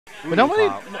But nobody,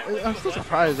 I'm still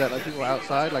surprised that like people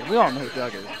outside, like we all know who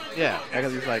Doug is. Yeah.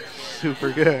 Because he's like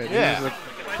super good. Yeah. Like,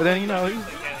 but then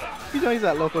he's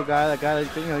that local guy, that guy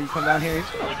that you come down here, he's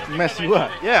gonna mess you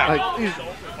up. Yeah. Like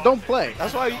don't play.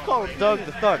 That's why you call him Doug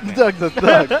the Thug. Man. Doug the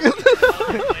Thug.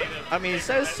 I mean, it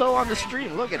says so on the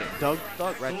stream. Look at it, Doug the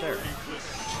Thug right there.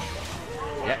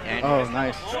 Yeah. And Oh,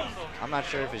 nice. I'm not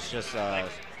sure if it's just.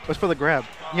 What's for the grab?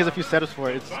 He has a few setups for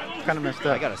it. It's kind of messed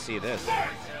up. I gotta see this.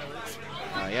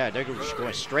 Yeah, they're just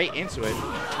going straight into it.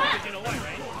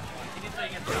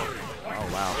 Oh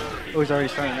wow. Oh, he's already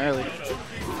starting early.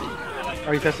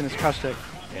 Already testing his crouch tech.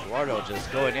 Eduardo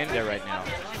just going in there right now.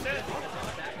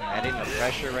 Adding the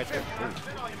pressure right there. Ooh.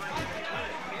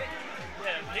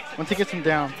 Once he gets him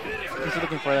down, he's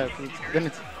looking for that. Then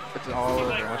it's all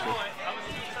over. Watch this.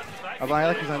 I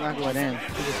like he's not going in.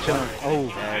 He's just chilling. Oh,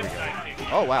 there we go.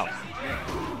 Oh wow.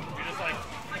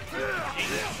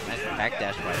 Nice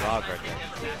backdash by Rog right there.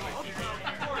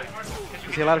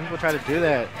 You see a lot of people try to do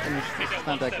that, and it's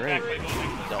not that great.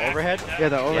 The overhead? Yeah,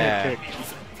 the overhead kick.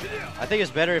 I think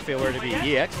it's better if it were to be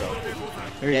EX though.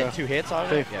 There you go. 2 hits on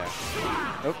Safe. it? Yeah.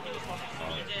 Nope.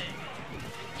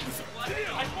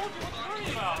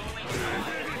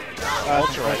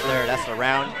 Ultra right there, that's the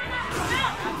round.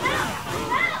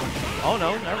 Oh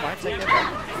no, never mind, take that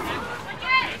back.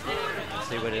 Let's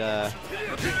see what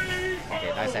okay,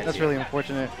 nice. That's really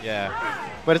unfortunate. Yeah.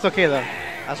 But it's okay though.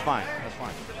 That's fine. That's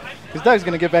fine. Because Doug's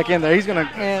gonna get back in there. He's gonna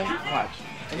watch.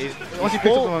 Once he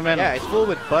picks up the momentum. Yeah, he's full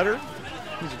with butter.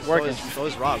 He's working. So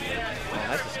is Rob. Oh,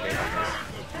 nice escape, I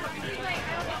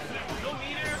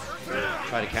guess.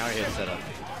 Try to counter hit setup.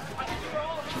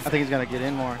 I think he's gonna get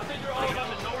in more.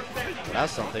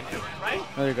 That's something.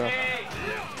 There you go.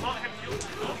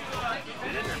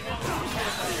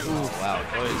 Ooh, wow,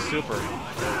 going super.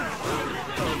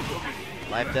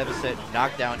 Life deficit,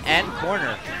 knockdown, and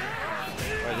corner.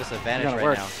 Or this advantage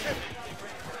right now.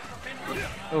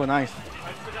 Oh, nice.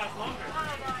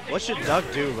 What should Doug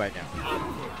do right now?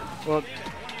 Well,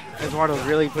 Eduardo's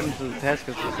really putting him to the test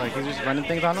because it's like he's just running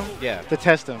things on him. Yeah. To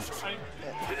test him.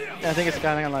 And I think it's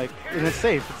kind of like, and it's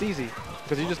safe, it's easy.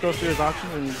 Because he just goes through his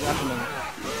options and he's after them.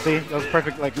 See, that was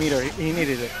perfect like meter. He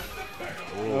needed it.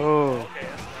 Ooh. Oh.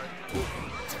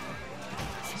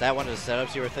 Is that one of the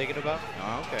setups you were thinking about?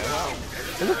 Oh, okay, wow.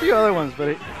 There's a few other ones,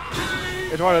 but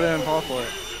Eduardo didn't fall for it.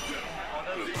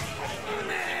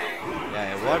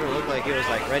 Yeah, Eduardo looked like he was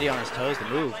like ready on his toes to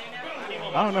move.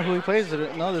 I don't know who he plays, I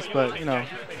didn't know this, but you know.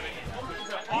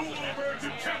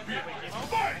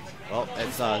 Well,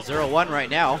 it's 0-1 right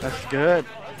now. That's good.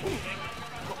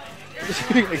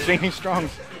 Exchanging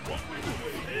strongs.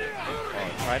 Oh,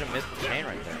 try to miss the chain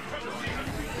right there.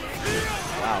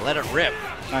 Wow, let it rip.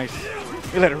 Nice.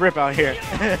 We let it rip out here.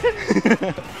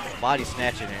 Body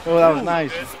snatching it. Oh, that was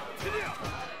nice.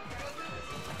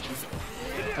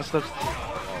 That's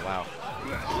oh, wow.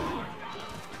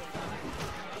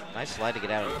 Nice slide to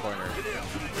get out of the corner.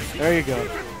 There you go.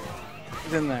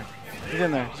 He's in there. He's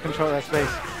in there. Just control that space.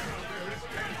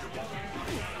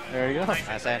 There you go.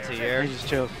 Nice anti-air. He just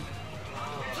chills.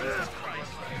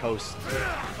 Post.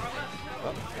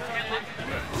 Oh.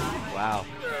 Wow.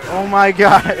 Oh my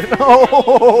god.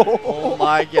 Oh, oh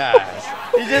my gosh.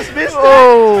 He just missed it.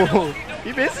 Oh.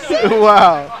 He missed it.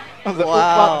 Wow.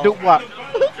 Wow. Doop wop.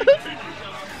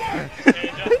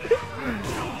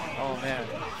 Oh man.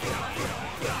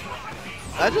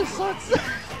 That just sucks.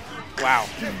 Wow.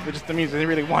 It just means they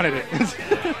really wanted it.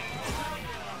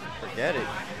 Forget it.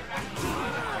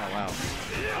 Oh wow.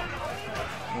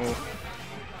 Oh.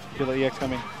 Feel the EX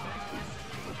coming.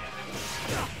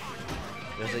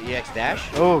 There's an EX dash.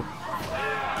 Oh.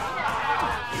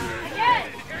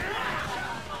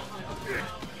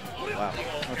 Wow.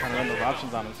 I'm trying to run those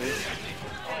options on him, see?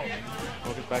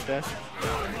 Focus back dash.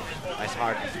 Nice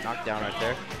hard knockdown right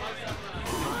there.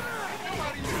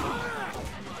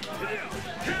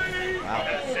 Wow.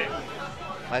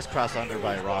 Nice cross under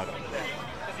by Rog.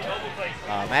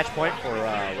 Match point for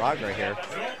Rog right here.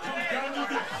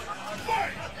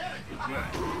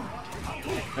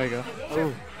 There you go.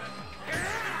 Oh.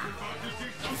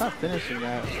 He's not finishing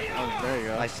that. Oh, there you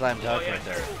go. Nice slam dunk right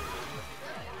there.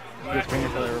 Good finger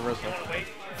for the reversal.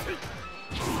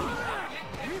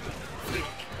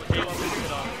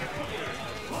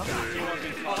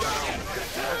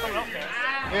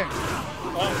 Yeah.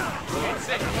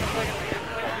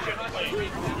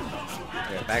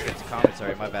 Yeah, back into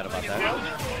commentary. My bad about that.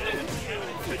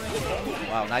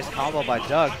 Wow, nice combo by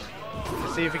Doug.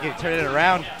 Let's see if he can turn it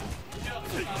around.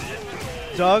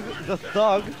 Doug the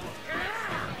Thug.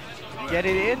 Get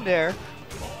it in there.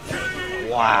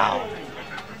 Wow.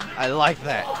 I like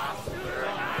that.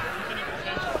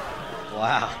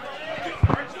 Wow.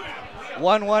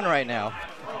 1-1 right now.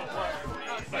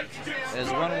 It is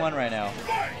 1-1 right now.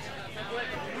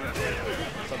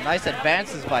 Some nice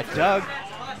advances by Doug.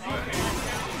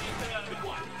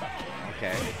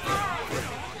 Okay.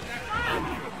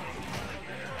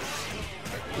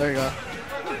 There you go.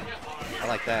 I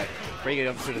like that. Bringing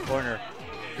him to the corner.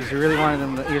 Because you really wanted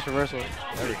him the ES reversal.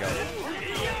 There we go.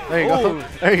 There you Ooh. go.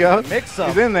 There you go. Mix up.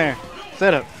 He's in there.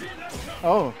 Setup.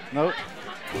 Oh, nope.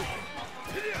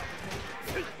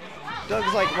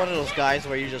 Doug's like one of those guys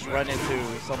where you just run into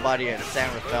somebody in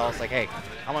San Rafael. It's like, hey,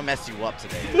 I'm going to mess you up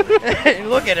today.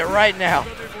 Look at it right now.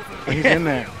 He's in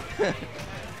there. That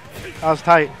was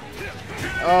tight.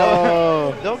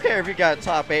 Oh. Don't care if you got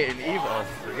top 8 in Evo.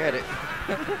 Forget it.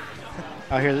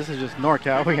 Out here, this is just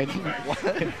NorCal.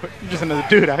 You're just another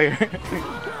dude out here.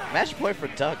 Match point for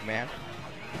Doug, man.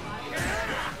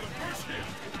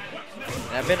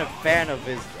 And I've been a fan of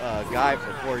his guy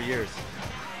for 4 years.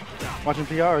 Watching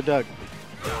PR or Doug?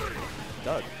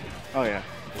 Doug. Oh, yeah.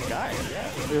 The guy,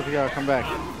 yeah. Look at PR come back.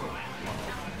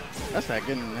 That's not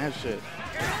getting that shit.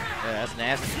 Yeah, that's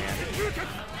nasty, man.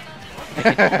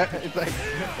 It's like,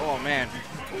 Oh, man.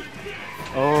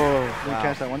 oh, didn't Wow.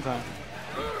 catch that one time.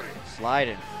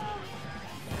 Sliding.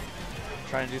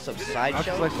 Trying to do some side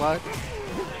Extra show. flex slide.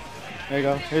 There you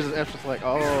go. Here's his extra flex.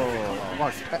 Oh,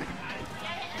 Mark. He's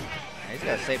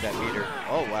got to save that meter.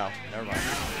 Oh, wow. Never mind.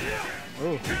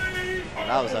 Ooh. Oh,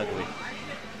 that was ugly.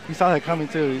 You saw that coming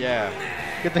too. Yeah.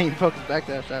 Good thing you poked his back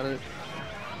dash out of it.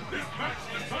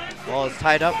 Well, it's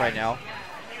tied up right now.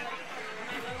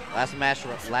 Last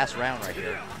round right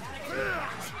here.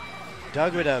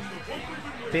 Doug with a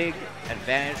big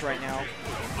advantage right now.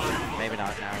 Maybe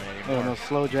not now Oh, anymore. no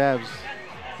slow jabs.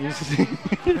 You used to see.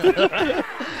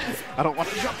 I don't want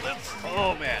to jump this.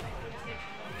 Oh, man.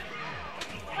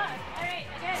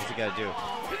 What's he got to do?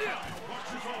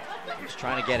 He's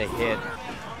trying to get a hit.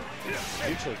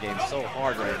 Neutral game's so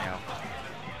hard right now.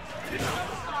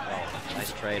 Oh,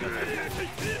 nice trade. Ooh.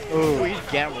 Oh, he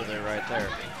gambled it right there.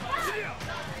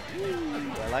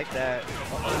 I like that.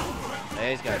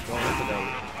 Hey, he's got to go into the...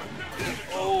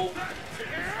 Oh!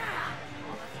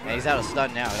 And he's out of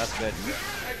stun now. That's good.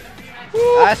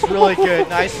 That's really good.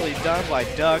 Nicely done by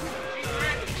Doug.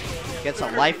 Gets a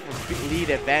life lead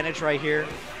advantage right here.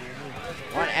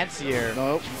 One anti-air.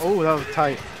 Nope. Oh, that was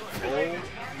tight. Oh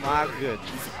my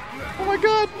goodness. Oh my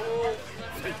god.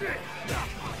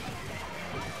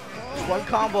 One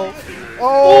combo.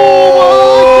 Oh!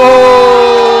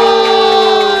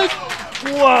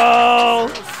 Wow!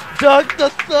 Doug the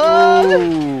Thug!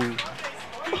 Ooh.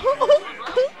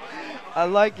 I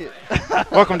like it.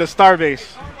 Welcome to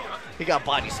Starbase. He got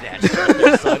body snatched,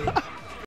 son.